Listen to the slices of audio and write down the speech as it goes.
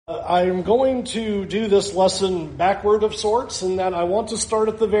I'm going to do this lesson backward of sorts, in that I want to start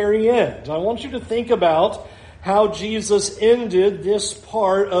at the very end. I want you to think about how Jesus ended this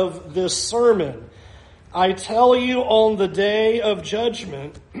part of this sermon. I tell you, on the day of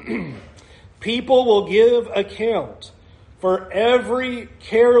judgment, people will give account for every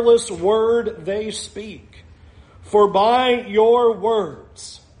careless word they speak. For by your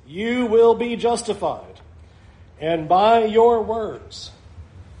words you will be justified, and by your words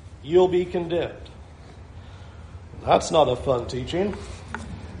you'll be condemned. That's not a fun teaching.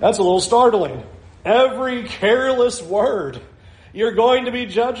 That's a little startling. Every careless word you're going to be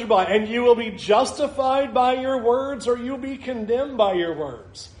judged by, and you will be justified by your words, or you'll be condemned by your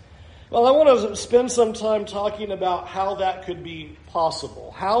words. Well, I want to spend some time talking about how that could be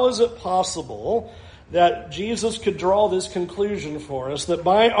possible. How is it possible that Jesus could draw this conclusion for us, that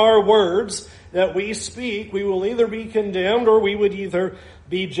by our words that we speak, we will either be condemned or we would either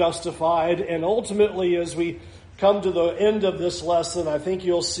be justified? And ultimately, as we come to the end of this lesson, I think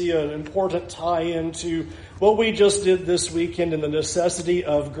you'll see an important tie-in to what we just did this weekend in the necessity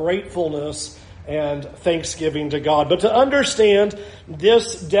of gratefulness and thanksgiving to God. But to understand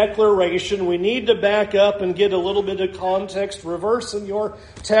this declaration, we need to back up and get a little bit of context. Reverse in your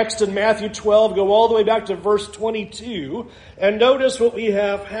text in Matthew 12, go all the way back to verse 22, and notice what we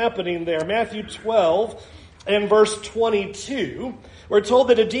have happening there. Matthew 12 and verse 22, we're told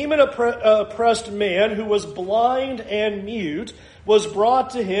that a demon-oppressed man who was blind and mute was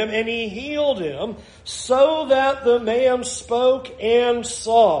brought to him, and he healed him, so that the man spoke and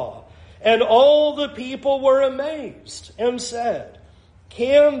saw. And all the people were amazed and said,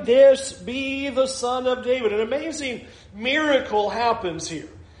 "Can this be the Son of David?" An amazing miracle happens here.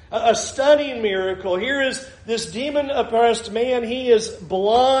 A stunning miracle. Here is this demon-oppressed man. He is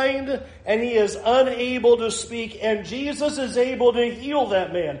blind and he is unable to speak. And Jesus is able to heal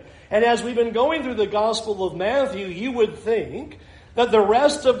that man. And as we've been going through the Gospel of Matthew, you would think that the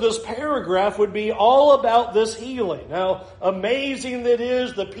rest of this paragraph would be all about this healing. How amazing that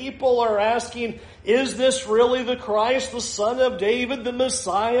is. The people are asking, is this really the Christ, the Son of David, the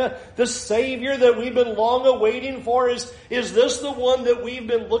Messiah, the Savior that we've been long awaiting for? Is this the one that we've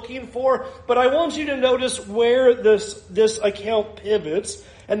been looking for? But I want you to notice where this account pivots,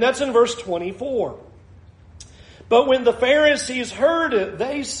 and that's in verse 24. But when the Pharisees heard it,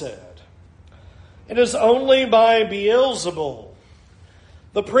 they said, "It is only by Beelzebul,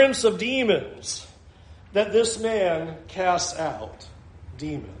 the prince of demons, that this man casts out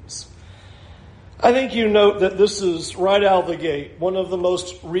demons." I think you note that this is, right out of the gate, one of the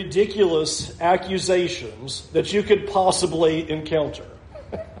most ridiculous accusations that you could possibly encounter.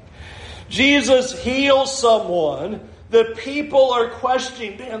 Jesus heals someone. The people are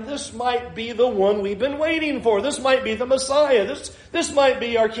questioning, man, this might be the one we've been waiting for. This might be the Messiah. This might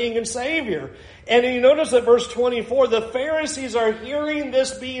be our King and Savior. And you notice that verse 24, the Pharisees are hearing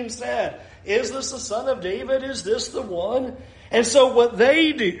this being said. Is this the Son of David? Is this the one? And so what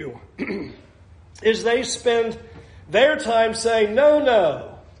they do is they spend their time saying,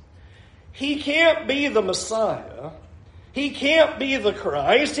 no, he can't be the Messiah. He can't be the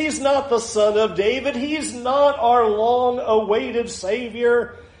Christ. He's not the Son of David. He's not our long-awaited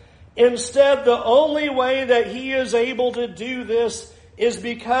Savior. Instead, the only way that he is able to do this is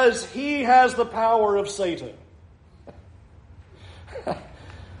because he has the power of Satan.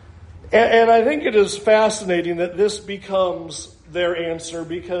 And I think it is fascinating that this becomes their answer,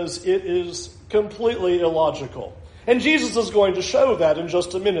 because it is completely illogical. And Jesus is going to show that in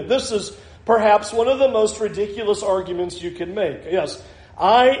just a minute. This is perhaps one of the most ridiculous arguments you can make. Yes,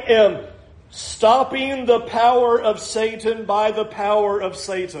 I am stopping the power of Satan by the power of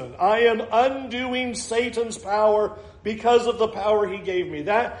Satan. I am undoing Satan's power because of the power he gave me.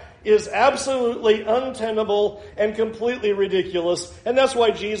 That is absolutely untenable and completely ridiculous. And that's why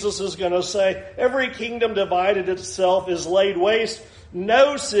Jesus is going to say, every kingdom divided itself is laid waste.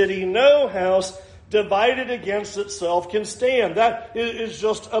 No city, no house divided against itself can stand. That is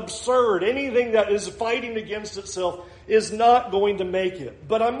just absurd. Anything that is fighting against itself is not going to make it.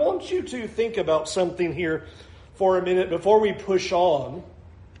 But I want you to think about something here for a minute before we push on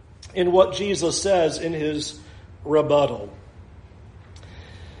in what Jesus says in his rebuttal.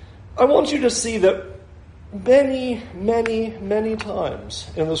 I want you to see that many, many, many times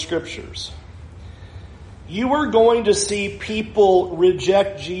in the Scriptures, you are going to see people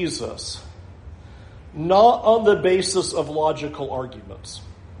reject Jesus not on the basis of logical arguments.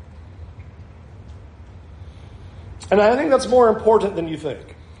 And I think that's more important than you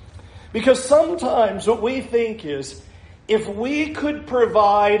think. Because sometimes what we think is, if we could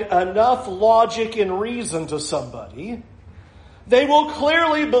provide enough logic and reason to somebody, They will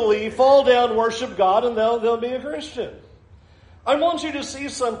clearly believe, fall down, worship God, and they'll be a Christian. I want you to see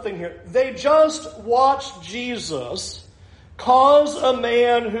something here. They just watched Jesus cause a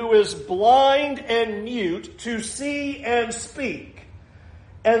man who is blind and mute to see and speak.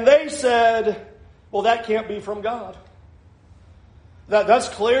 And they said, well, that can't be from God. That's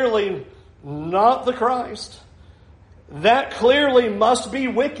clearly not the Christ. That clearly must be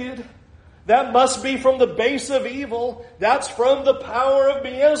wicked. That must be from the base of evil. That's from the power of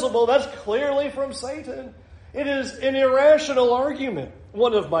Beelzebul. That's clearly from Satan. It is an irrational argument.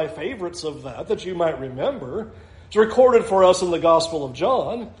 One of my favorites of that you might remember, it's recorded for us in the Gospel of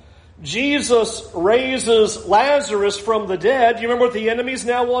John. Jesus raises Lazarus from the dead. You remember what the enemies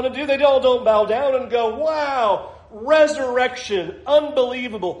now want to do? They all don't bow down and go, wow, resurrection,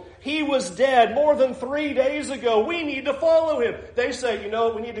 unbelievable. He was dead more than 3 days ago. We need to follow him. They say,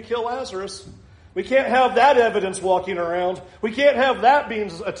 we need to kill Lazarus. We can't have that evidence walking around. We can't have that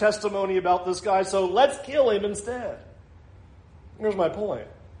being a testimony about this guy, so let's kill him instead. Here's my point.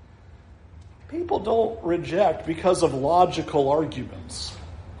 People don't reject because of logical arguments.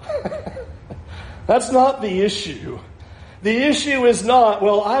 That's not the issue. The issue is not,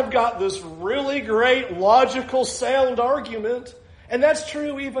 well, I've got this really great logical sound argument, and that's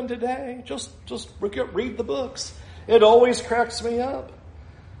true even today. Just read the books. It always cracks me up.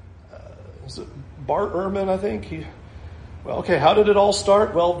 Is it Bart Ehrman, I think? How did it all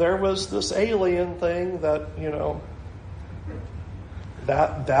start? Well, there was this alien thing that,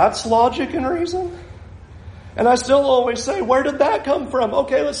 that's logic and reason. And I still always say, where did that come from?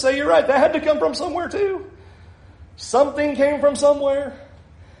 Okay, let's say you're right. That had to come from somewhere too. Something came from somewhere.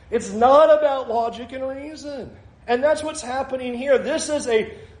 It's not about logic and reason. And that's what's happening here. This is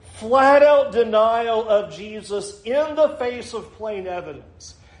a flat-out denial of Jesus in the face of plain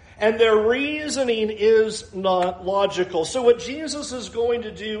evidence. And their reasoning is not logical. So what Jesus is going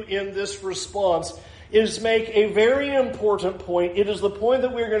to do in this response is make a very important point. It is the point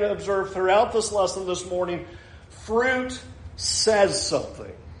that we're going to observe throughout this lesson this morning. Fruit says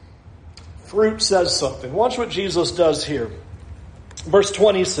something. Fruit says something. Watch what Jesus does here. Verse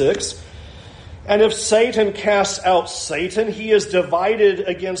 26. And if Satan casts out Satan, he is divided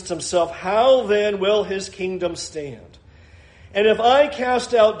against himself. How then will his kingdom stand? And if I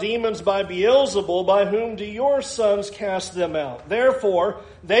cast out demons by Beelzebul, by whom do your sons cast them out? Therefore,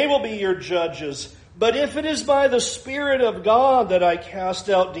 they will be your judges. But if it is by the Spirit of God that I cast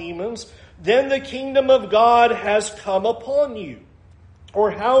out demons, then the kingdom of God has come upon you.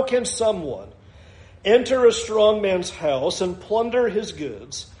 Or how can someone enter a strong man's house and plunder his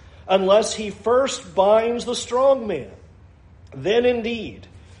goods, unless he first binds the strong man? Then indeed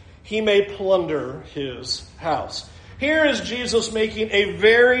he may plunder his house. Here is Jesus making a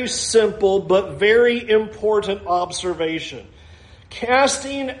very simple but very important observation.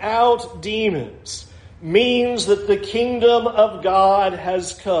 Casting out demons means that the kingdom of God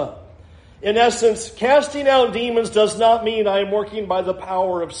has come. In essence, casting out demons does not mean I am working by the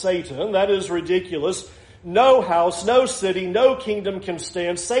power of Satan. That is ridiculous. No house, no city, no kingdom can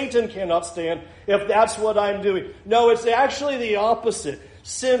stand. Satan cannot stand if that's what I'm doing. No, it's actually the opposite.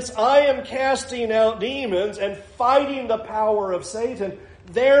 Since I am casting out demons and fighting the power of Satan,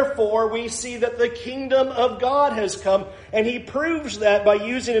 therefore we see that the kingdom of God has come. And he proves that by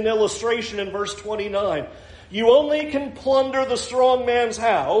using an illustration in verse 29. You only can plunder the strong man's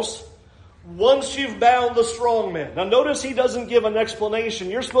house once you've bound the strong man. Now notice he doesn't give an explanation.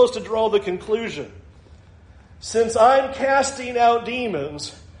 You're supposed to draw the conclusion. Since I'm casting out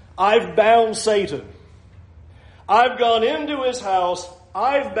demons, I've bound Satan. I've gone into his house,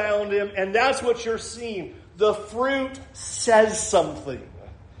 I've bound him, and that's what you're seeing. The fruit says something.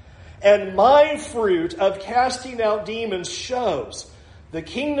 And my fruit of casting out demons shows the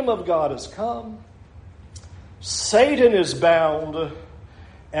kingdom of God has come, Satan is bound,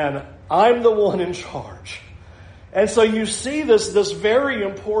 and I'm the one in charge. And so you see this very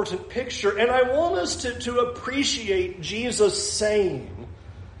important picture, and I want us to appreciate Jesus saying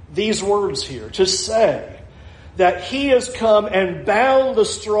these words here, to say that he has come and bound the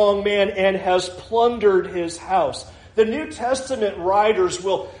strong man and has plundered his house. The New Testament writers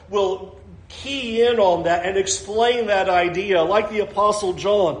will key in on that and explain that idea, like the Apostle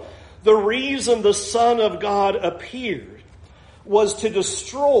John. The reason the Son of God appeared was to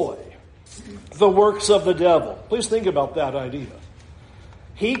destroy the works of the devil. Please think about that idea.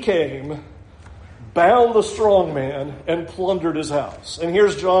 He came, bound the strong man, and plundered his house. And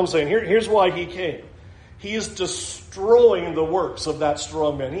here's John saying, here's why he came. He is destroying the works of that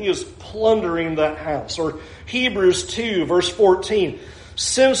strong man. He is plundering that house. Or Hebrews 2, verse 14.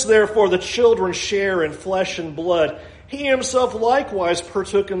 Since therefore the children share in flesh and blood, he himself likewise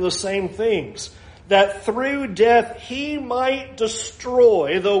partook in the same things, that through death he might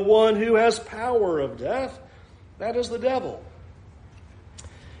destroy the one who has power of death, that is the devil,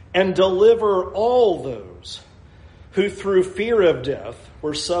 and deliver all those who through fear of death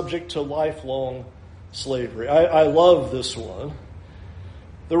were subject to lifelong slavery. I love this one.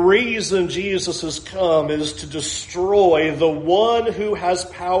 The reason Jesus has come is to destroy the one who has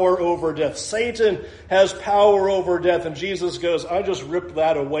power over death. Satan has power over death, and Jesus goes, I just ripped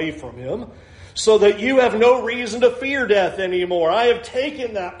that away from him so that you have no reason to fear death anymore. I have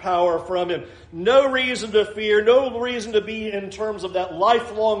taken that power from him. No reason to fear, no reason to be in terms of that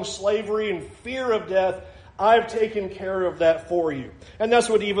lifelong slavery and fear of death. I've taken care of that for you. And that's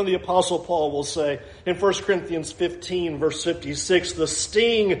what even the Apostle Paul will say in 1 Corinthians 15, verse 56. The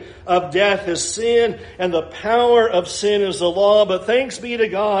sting of death is sin, and the power of sin is the law. But thanks be to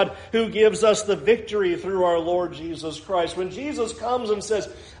God who gives us the victory through our Lord Jesus Christ. When Jesus comes and says,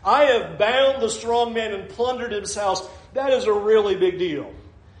 I have bound the strong man and plundered his house, that is a really big deal.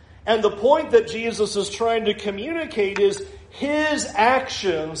 And the point that Jesus is trying to communicate is his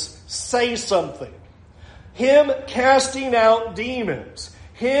actions say something. Him casting out demons,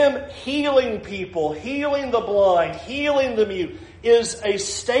 him healing people, healing the blind, healing the mute, is a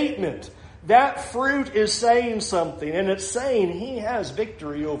statement. That fruit is saying something, and it's saying he has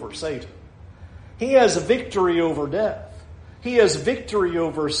victory over Satan. He has victory over death. He has victory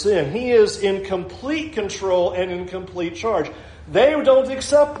over sin. He is in complete control and in complete charge. They don't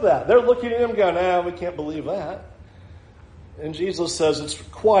accept that. They're looking at him going, we can't believe that. And Jesus says it's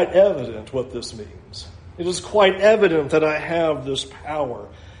quite evident what this means. It is quite evident that I have this power.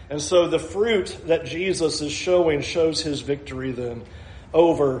 And so the fruit that Jesus is showing shows his victory then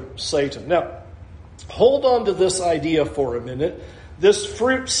over Satan. Now, hold on to this idea for a minute. This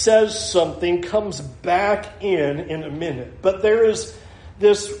fruit says something, comes back in a minute. But there is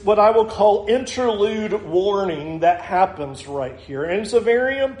this, what I will call interlude warning that happens right here. And it's a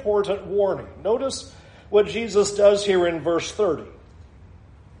very important warning. Notice what Jesus does here in verse 30.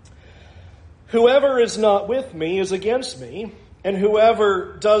 Whoever is not with me is against me, and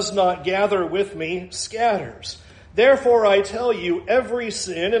whoever does not gather with me scatters. Therefore I tell you, every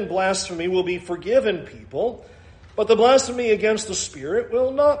sin and blasphemy will be forgiven people, but the blasphemy against the Spirit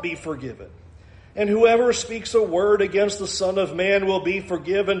will not be forgiven. And whoever speaks a word against the Son of Man will be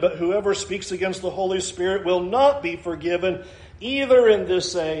forgiven, but whoever speaks against the Holy Spirit will not be forgiven, either in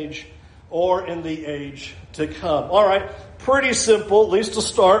this age or in the age to come. All right, pretty simple, at least to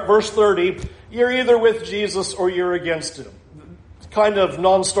start. Verse 30, you're either with Jesus or you're against him. Kind of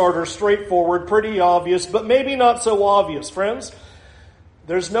non-starter, straightforward, pretty obvious, but maybe not so obvious. Friends,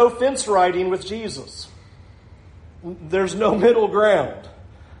 there's no fence riding with Jesus. There's no middle ground.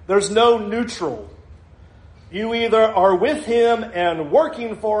 There's no neutral. You either are with him and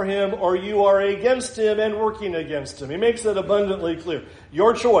working for him, or you are against him and working against him. He makes that abundantly clear.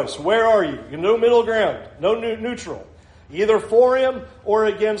 Your choice. Where are you? No middle ground. No neutral. Either for him or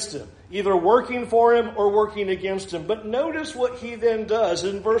against him. Either working for him or working against him. But notice what he then does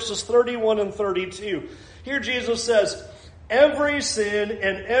in verses 31 and 32. Here Jesus says, every sin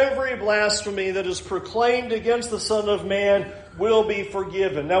and every blasphemy that is proclaimed against the Son of Man will be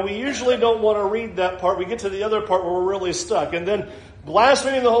forgiven. Now, we usually don't want to read that part. We get to the other part where we're really stuck. And then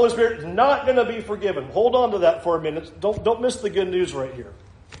blaspheming the Holy Spirit is not going to be forgiven. Hold on to that for a minute. Don't miss the good news right here.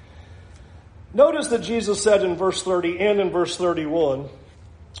 Notice that Jesus said in verse 30 and in verse 31,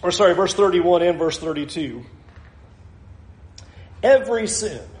 verse 31 and verse 32, every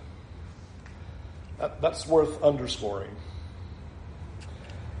sin. That's worth underscoring.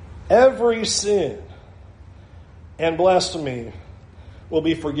 Every sin and blasphemy will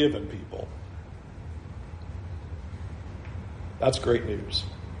be forgiven, people. That's great news.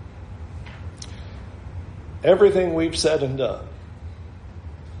 Everything we've said and done,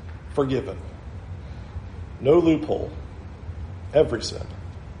 forgiven. No loophole. Every sin.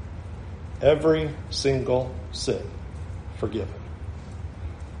 Every single sin, forgiven.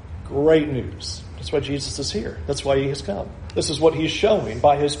 Great news. That's why Jesus is here. That's why he has come. This is what he's showing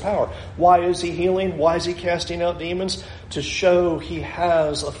by his power. Why is he healing? Why is he casting out demons? To show he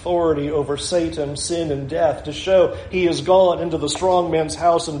has authority over Satan, sin, and death. To show he has gone into the strong man's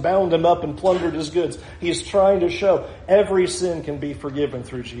house and bound him up and plundered his goods. He's trying to show every sin can be forgiven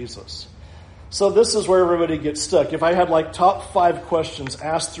through Jesus. So this is where everybody gets stuck. If I had like top 5 questions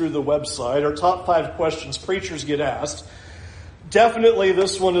asked through the website, or top 5 questions preachers get asked, definitely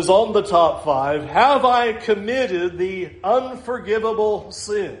this one is on the top 5. Have I committed the unforgivable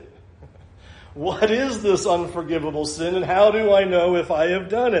sin? What is this unforgivable sin, and how do I know if I have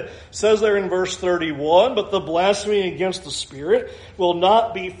done it? It says there in verse 31, but the blasphemy against the Spirit will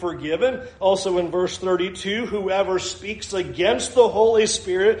not be forgiven. Also in verse 32, whoever speaks against the Holy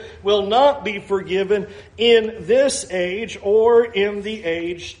Spirit will not be forgiven in this age or in the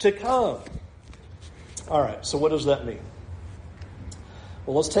age to come. All right, so what does that mean?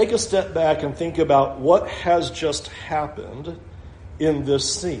 Well, let's take a step back and think about what has just happened in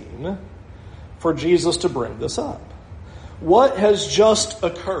this scene for Jesus to bring this up. What has just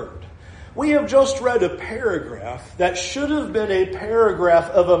occurred? We have just read a paragraph that should have been a paragraph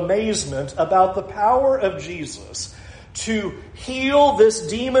of amazement about the power of Jesus to heal this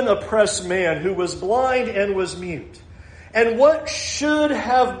demon-oppressed man who was blind and was mute. And what should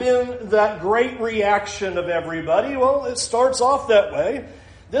have been that great reaction of everybody? Well, it starts off that way.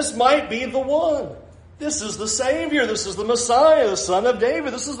 This might be the one. This is the Savior. This is the Messiah, the Son of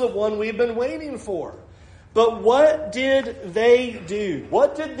David. This is the one we've been waiting for. But what did they do?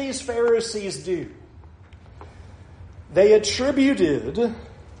 What did these Pharisees do? They attributed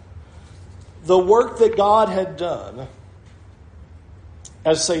the work that God had done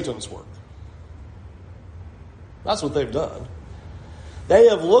as Satan's work. That's what they've done. They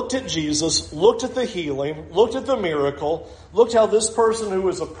have looked at Jesus, looked at the healing, looked at the miracle, looked how this person who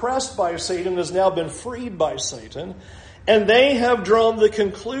was oppressed by Satan has now been freed by Satan, and they have drawn the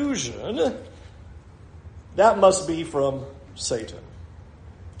conclusion that must be from Satan.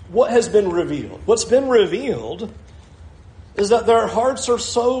 What has been revealed? What's been revealed is that their hearts are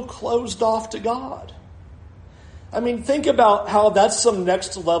so closed off to God. I mean, think about how that's some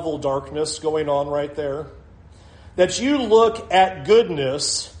next level darkness going on right there. That you look at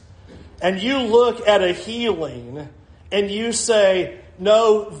goodness and you look at a healing and you say,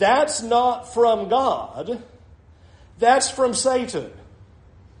 no, that's not from God. That's from Satan.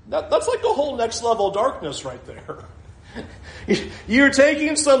 That's like a whole next level darkness right there. You're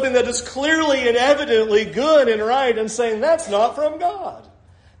taking something that is clearly and evidently good and right and saying that's not from God.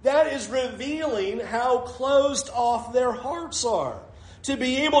 That is revealing how closed off their hearts are. To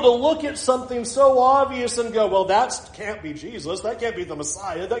be able to look at something so obvious and go, well, that can't be Jesus. That can't be the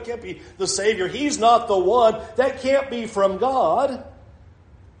Messiah. That can't be the Savior. He's not the one. That can't be from God.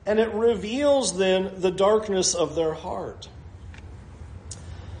 And it reveals then the darkness of their heart.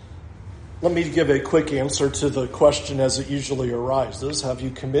 Let me give a quick answer to the question as it usually arises. Have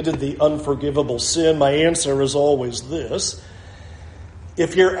you committed the unforgivable sin? My answer is always this.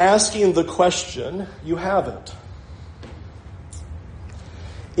 If you're asking the question, you haven't.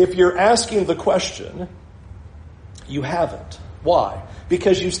 If you're asking the question, you haven't. Why?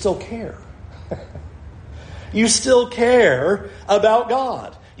 Because you still care. You still care about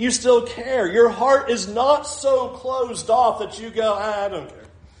God. You still care. Your heart is not so closed off that you go, I don't care.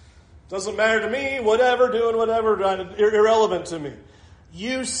 Doesn't matter to me, whatever, doing whatever, irrelevant to me.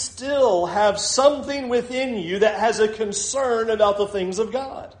 You still have something within you that has a concern about the things of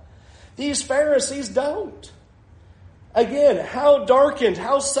God. These Pharisees don't. Again, how darkened,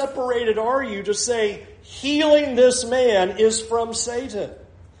 how separated are you to say healing this man is from Satan?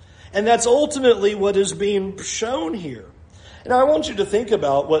 And that's ultimately what is being shown here. And I want you to think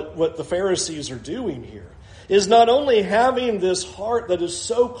about what the Pharisees are doing here. Is not only having this heart that is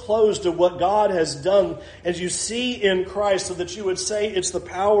so close to what God has done as you see in Christ so that you would say it's the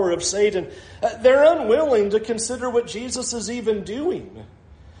power of Satan. They're unwilling to consider what Jesus is even doing.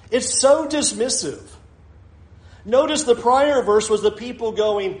 It's so dismissive. Notice the prior verse was the people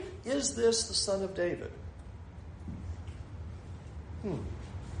going, is this the Son of David?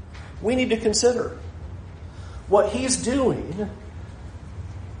 We need to consider what he's doing.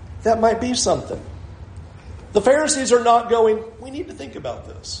 That might be something. The Pharisees are not going, we need to think about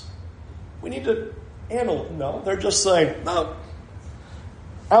this. We need to analyze. No, they're just saying, no,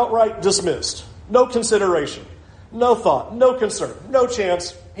 outright dismissed. No consideration. No thought. No concern. No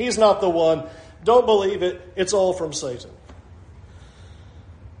chance. He's not the one. Don't believe it. It's all from Satan.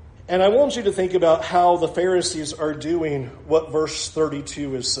 And I want you to think about how the Pharisees are doing what verse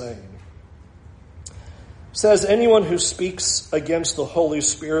 32 is saying. It says, anyone who speaks against the Holy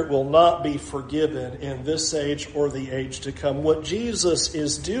Spirit will not be forgiven in this age or the age to come. What Jesus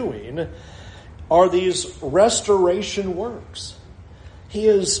is doing are these restoration works. He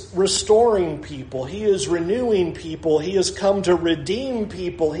is restoring people. He is renewing people. He has come to redeem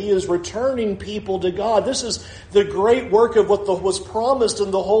people. He is returning people to God. This is the great work of what was promised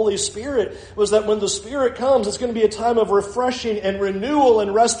in the Holy Spirit, was that when the Spirit comes, it's going to be a time of refreshing and renewal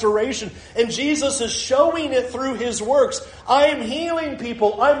and restoration. And Jesus is showing it through his works. I am healing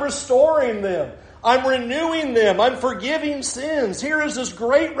people. I'm restoring them. I'm renewing them. I'm forgiving sins. Here is this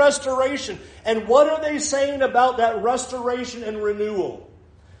great restoration. And what are they saying about that restoration and renewal?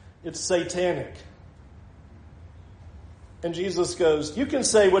 It's satanic. And Jesus goes, you can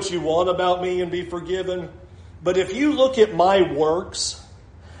say what you want about me and be forgiven, but if you look at my works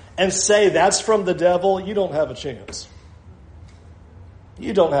and say that's from the devil, you don't have a chance.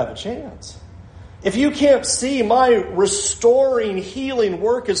 You don't have a chance. If you can't see my restoring, healing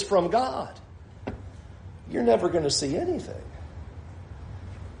work is from God, you're never going to see anything.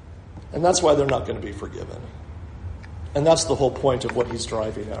 And that's why they're not going to be forgiven. And that's the whole point of what he's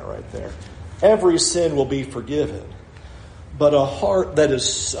driving at right there. Every sin will be forgiven. But a heart that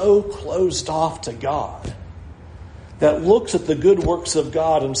is so closed off to God, that looks at the good works of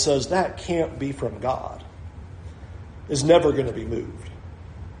God and says, that can't be from God, is never going to be moved.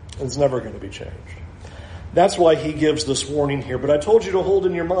 It's never going to be changed. That's why he gives this warning here. But I told you to hold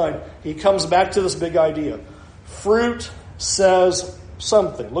in your mind, he comes back to this big idea. Fruit says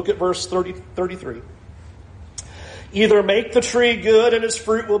something. Look at verse 33. Either make the tree good and its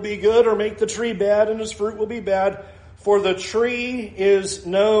fruit will be good, or make the tree bad and its fruit will be bad. For the tree is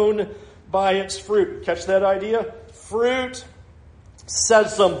known by its fruit. Catch that idea? Fruit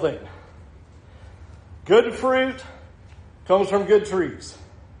says something. Good fruit comes from good trees.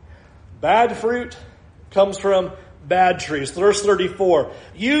 Bad fruit comes from bad trees. Verse 34.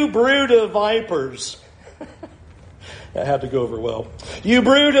 You brood of vipers. That had to go over well. You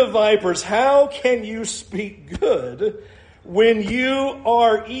brood of vipers, how can you speak good when you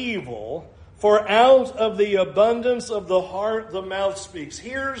are evil? For out of the abundance of the heart, the mouth speaks.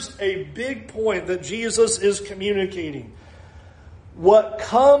 Here's a big point that Jesus is communicating. What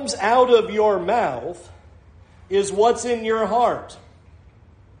comes out of your mouth is what's in your heart.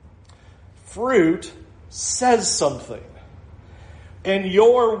 Fruit says something. And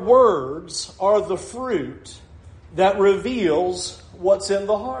your words are the fruit that reveals what's in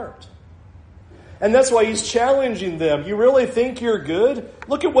the heart. And that's why he's challenging them. You really think you're good?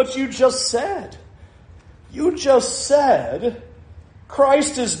 Look at what you just said. You just said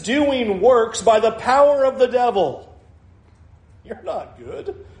Christ is doing works by the power of the devil. You're not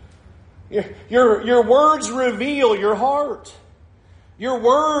good. Your words reveal your heart. Your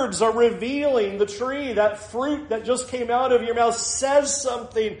words are revealing the tree. That fruit that just came out of your mouth says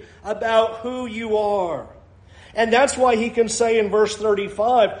something about who you are. And that's why he can say in verse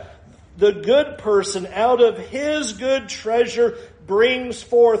 35, the good person out of his good treasure brings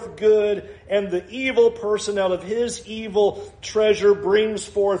forth good, and the evil person out of his evil treasure brings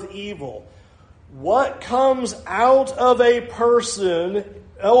forth evil. What comes out of a person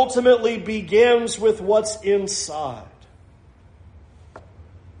ultimately begins with what's inside.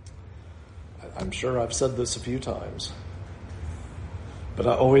 I'm sure I've said this a few times, but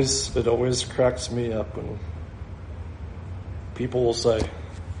it always cracks me up when people will say,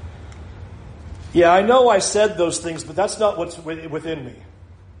 yeah, I know I said those things, but that's not what's within me.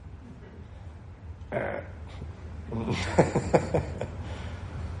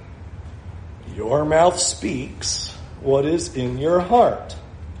 Your mouth speaks what is in your heart.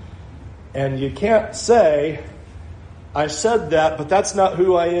 And you can't say, I said that, but that's not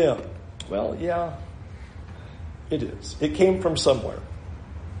who I am. Well, yeah, it is. It came from somewhere.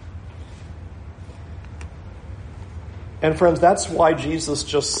 And friends, that's why Jesus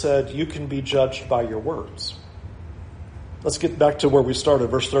just said, you can be judged by your words. Let's get back to where we started,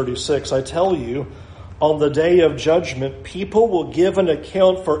 verse 36. I tell you, on the day of judgment, people will give an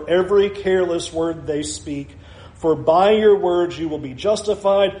account for every careless word they speak. For by your words you will be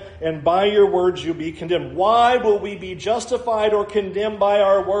justified, and by your words you'll be condemned. Why will we be justified or condemned by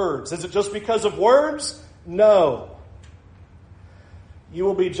our words? Is it just because of words? No. You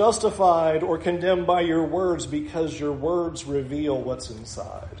will be justified or condemned by your words because your words reveal what's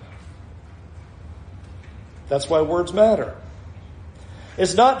inside. That's why words matter.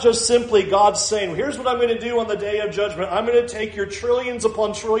 It's not just simply God saying, here's what I'm going to do on the day of judgment. I'm going to take your trillions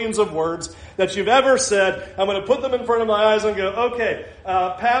upon trillions of words that you've ever said. I'm going to put them in front of my eyes and go, okay,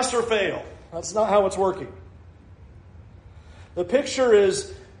 pass or fail. That's not how it's working. The picture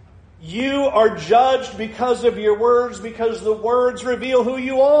is, you are judged because of your words, because the words reveal who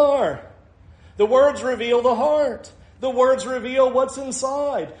you are. The words reveal the heart. The words reveal what's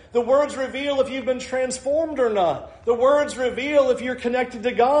inside. The words reveal if you've been transformed or not. The words reveal if you're connected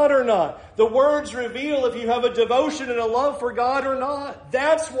to God or not. The words reveal if you have a devotion and a love for God or not.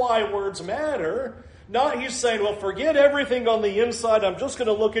 That's why words matter. Not he's saying, well, forget everything on the inside. I'm just going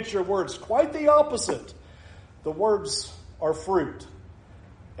to look at your words. Quite the opposite. The words are fruit.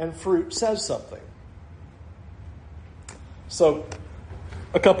 And fruit says something. So,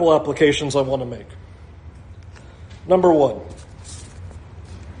 A couple applications I want to make. Number one,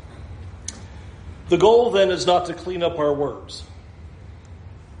 the goal then is not to clean up our words.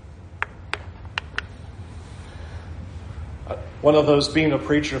 One of those, being a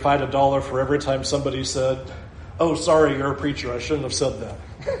preacher, if I had $1 for every time somebody said, "Oh, sorry, you're a preacher, I shouldn't have said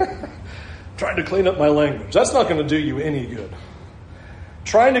that." Trying to clean up my language. That's not going to do you any good.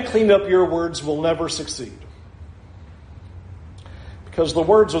 Trying to clean up your words will never succeed. Because the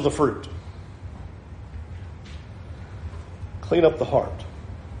words are the fruit. Clean up the heart.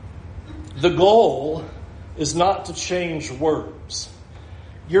 The goal is not to change words.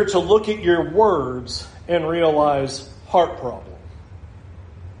 You're to look at your words and realize heart problem.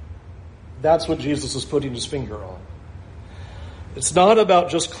 That's what Jesus is putting his finger on. It's not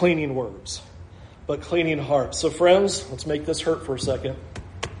about just cleaning words, but cleaning hearts. So friends, let's make this hurt for a second.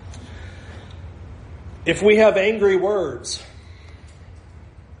 If we have angry words,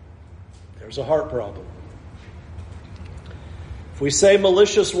 there's a heart problem. If we say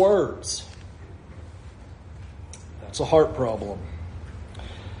malicious words, that's a heart problem.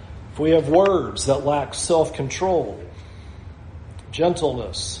 If we have words that lack self-control,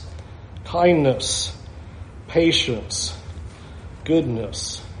 gentleness, kindness, patience,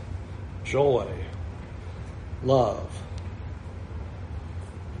 goodness, joy, love.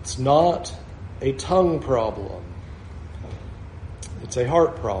 It's not a tongue problem. It's a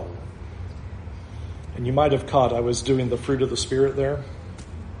heart problem. And you might have caught I was doing the fruit of the Spirit there.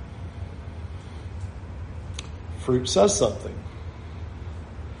 Fruit says something.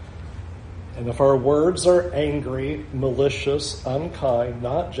 And if our words are angry, malicious, unkind,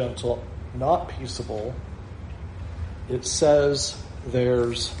 not gentle, not peaceable, it says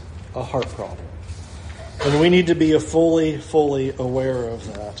there's a heart problem. And we need to be fully aware of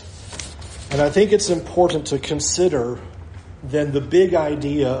that. And I think it's important to consider then the big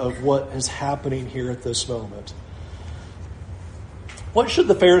idea of what is happening here at this moment. What should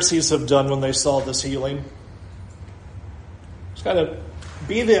the Pharisees have done when they saw this healing? Just kind of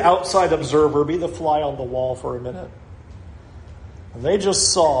be the outside observer, be the fly on the wall for a minute. And they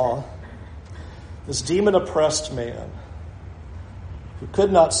just saw this demon-oppressed man who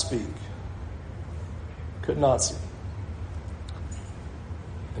could not speak, could not see.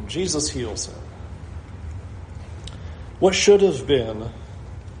 And Jesus heals him. What should have been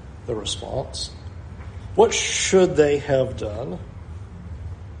the response? What should they have done?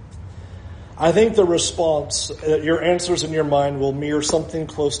 I think the response, your answers in your mind will mirror something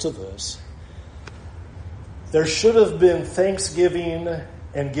close to this. There should have been thanksgiving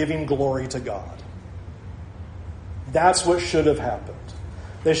and giving glory to God. That's what should have happened.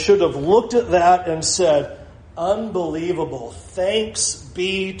 They should have looked at that and said, unbelievable. Thanks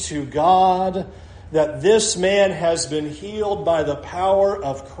be to God that this man has been healed by the power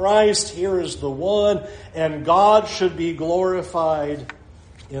of Christ. Here is the one, and God should be glorified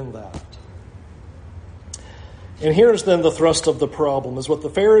in that. And here's then the thrust of the problem, is what the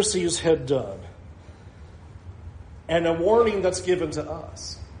Pharisees had done. And a warning that's given to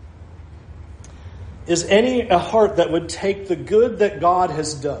us. Is a heart that would take the good that God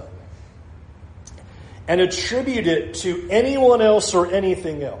has done and attribute it to anyone else or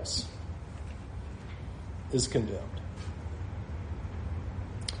anything else is condemned.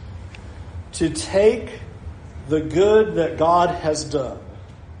 To take the good that God has done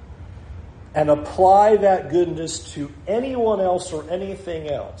and apply that goodness to anyone else or anything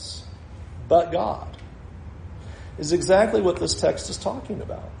else but God is exactly what this text is talking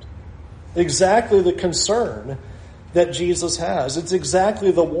about. Exactly the concern that Jesus has. It's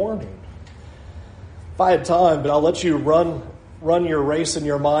exactly the warning. If I had time, but I'll let you run your race in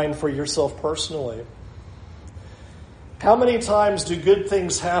your mind for yourself personally. How many times do good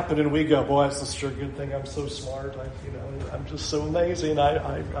things happen and we go, boy, it's sure a good thing I'm so smart. I'm just so amazing.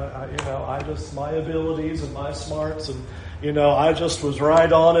 I just, my abilities and my smarts and, I just was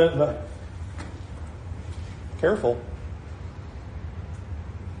right on it. Careful.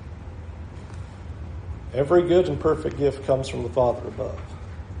 Every good and perfect gift comes from the Father above.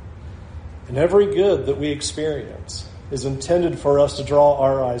 And every good that we experience is intended for us to draw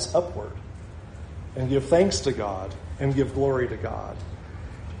our eyes upward and give thanks to God and give glory to God.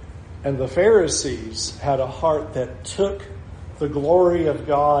 And the Pharisees had a heart that took the glory of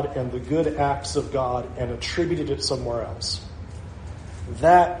God and the good acts of God and attributed it somewhere else.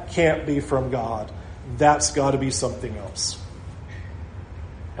 That can't be from God. That's got to be something else.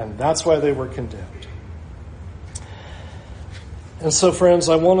 And that's why they were condemned. And so, friends,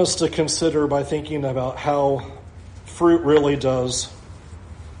 I want us to consider by thinking about how fruit really does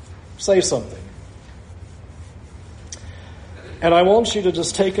say something. And I want you to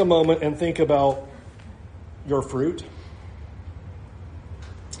just take a moment and think about your fruit.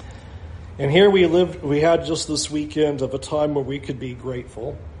 And here we had just this weekend of a time where we could be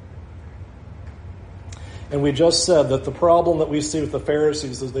grateful. And we just said that the problem that we see with the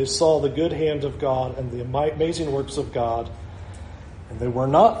Pharisees is they saw the good hand of God and the amazing works of God, and they were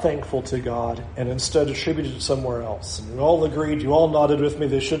not thankful to God and instead attributed it somewhere else. And you all agreed, you all nodded with me,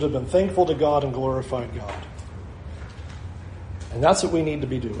 they should have been thankful to God and glorified God. And that's what we need to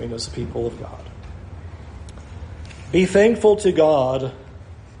be doing as people of God. Be thankful to God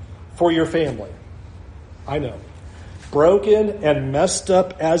for your family. I know. Broken and messed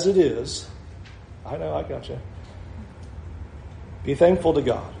up as it is, I know, I got you. Be thankful to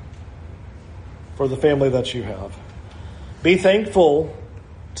God for the family that you have. Be thankful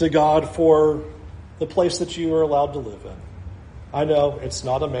to God for the place that you are allowed to live in. I know it's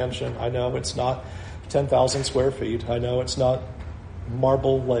not a mansion. I know it's not 10,000 square feet. I know it's not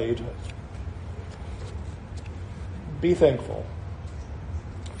marble laid. Be thankful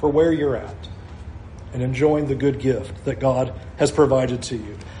for where you're at and enjoying the good gift that God has provided to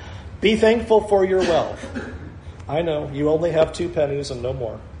you. Be thankful for your wealth. I know you only have 2 pennies and no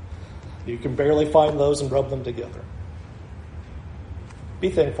more. You can barely find those and rub them together. Be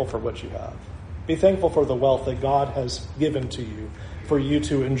thankful for what you have. Be thankful for the wealth that God has given to you, for you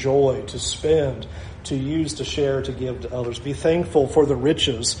to enjoy, to spend, to use, to share, to give to others. Be thankful for the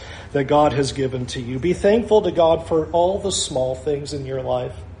riches that God has given to you. Be thankful to God for all the small things in your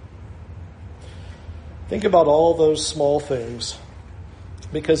life. Think about all those small things,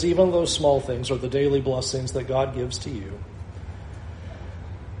 because even those small things are the daily blessings that God gives to you.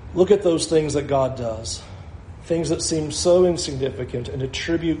 Look at those things that God does, things that seem so insignificant, and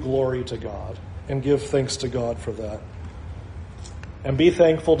attribute glory to God and give thanks to God for that. And be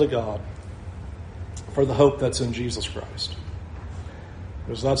thankful to God for the hope that's in Jesus Christ,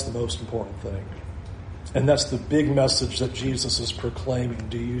 because that's the most important thing. And that's the big message that Jesus is proclaiming.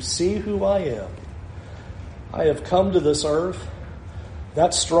 Do you see who I am? I have come to this earth.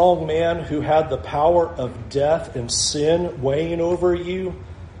 That strong man who had the power of death and sin weighing over you,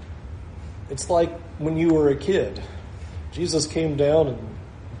 it's like when you were a kid. Jesus came down and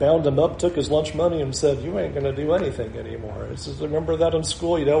bound him up, took his lunch money, and said, you ain't going to do anything anymore. Remember that in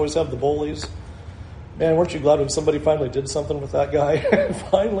school? You'd always have the bullies. Man, weren't you glad when somebody finally did something with that guy?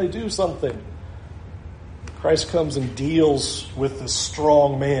 Finally do something. Christ comes and deals with this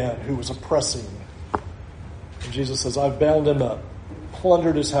strong man who was oppressing. And Jesus says, I've bound him up,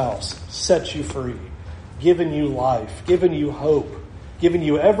 plundered his house, set you free, given you life, given you hope, given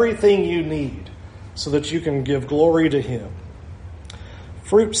you everything you need so that you can give glory to him.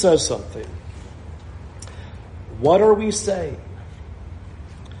 Fruit says something. What are we saying?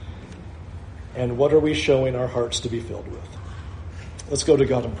 And what are we showing our hearts to be filled with? Let's go to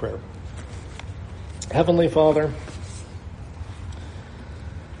God in prayer. Heavenly Father,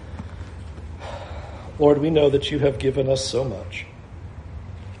 Lord, we know that you have given us so much.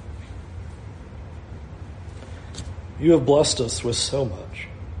 You have blessed us with so much.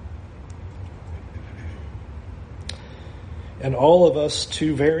 And all of us,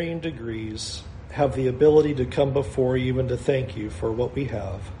 to varying degrees, have the ability to come before you and to thank you for what we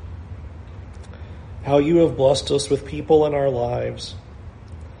have. How you have blessed us with people in our lives,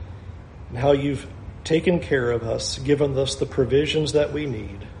 and how you've taken care of us, given us the provisions that we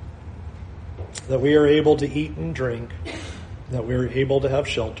need, that we are able to eat and drink, that we are able to have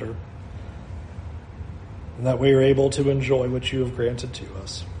shelter, and that we are able to enjoy what you have granted to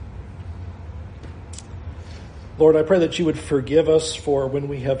us. Lord, I pray that you would forgive us for when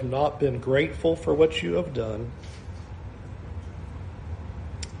we have not been grateful for what you have done.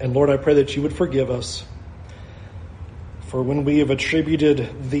 And Lord, I pray that you would forgive us for when we have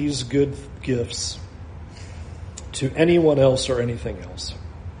attributed these good gifts to anyone else or anything else.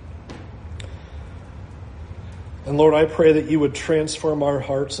 And Lord, I pray that you would transform our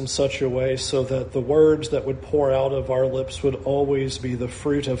hearts in such a way so that the words that would pour out of our lips would always be the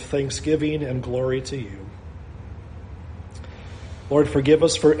fruit of thanksgiving and glory to you. Lord, forgive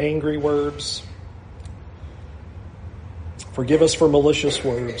us for angry words. Forgive us for malicious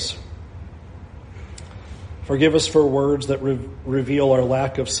words. Forgive us for words that reveal our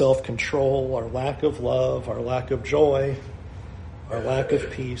lack of self-control, our lack of love, our lack of joy, our lack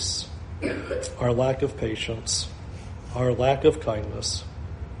of peace, our lack of patience, our lack of kindness,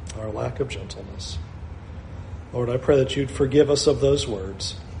 our lack of gentleness. Lord, I pray that you'd forgive us of those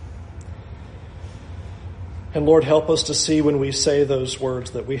words. And Lord, help us to see when we say those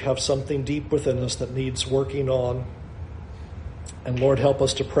words that we have something deep within us that needs working on. And Lord, help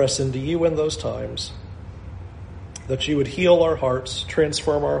us to press into you in those times. that you would heal our hearts,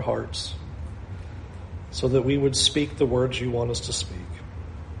 transform our hearts, so that we would speak the words you want us to speak.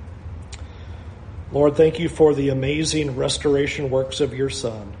 Lord, thank you for the amazing restoration works of your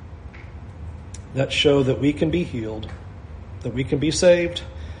Son that show that we can be healed, that we can be saved,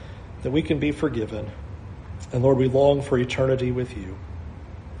 that we can be forgiven. And Lord, we long for eternity with you.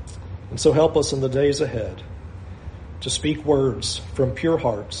 And so help us in the days ahead to speak words from pure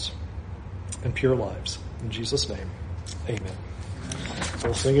hearts and pure lives. In Jesus' name, amen. So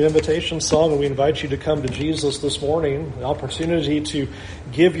we'll sing an invitation song, and we invite you to come to Jesus this morning, the opportunity to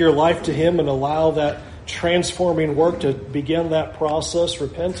give your life to him and allow that transforming work to begin that process.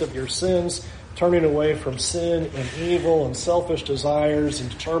 Repent of your sins, turning away from sin and evil and selfish desires, and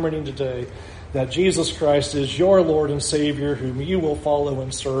determining today that Jesus Christ is your Lord and Savior, whom you will follow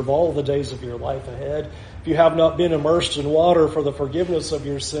and serve all the days of your life ahead. If you have not been immersed in water for the forgiveness of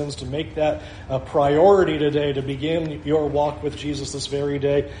your sins, to make that a priority today, to begin your walk with Jesus this very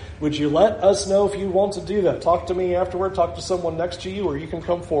day, would you let us know if you want to do that? Talk to me afterward, talk to someone next to you, or you can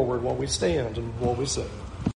come forward while we stand and while we sing.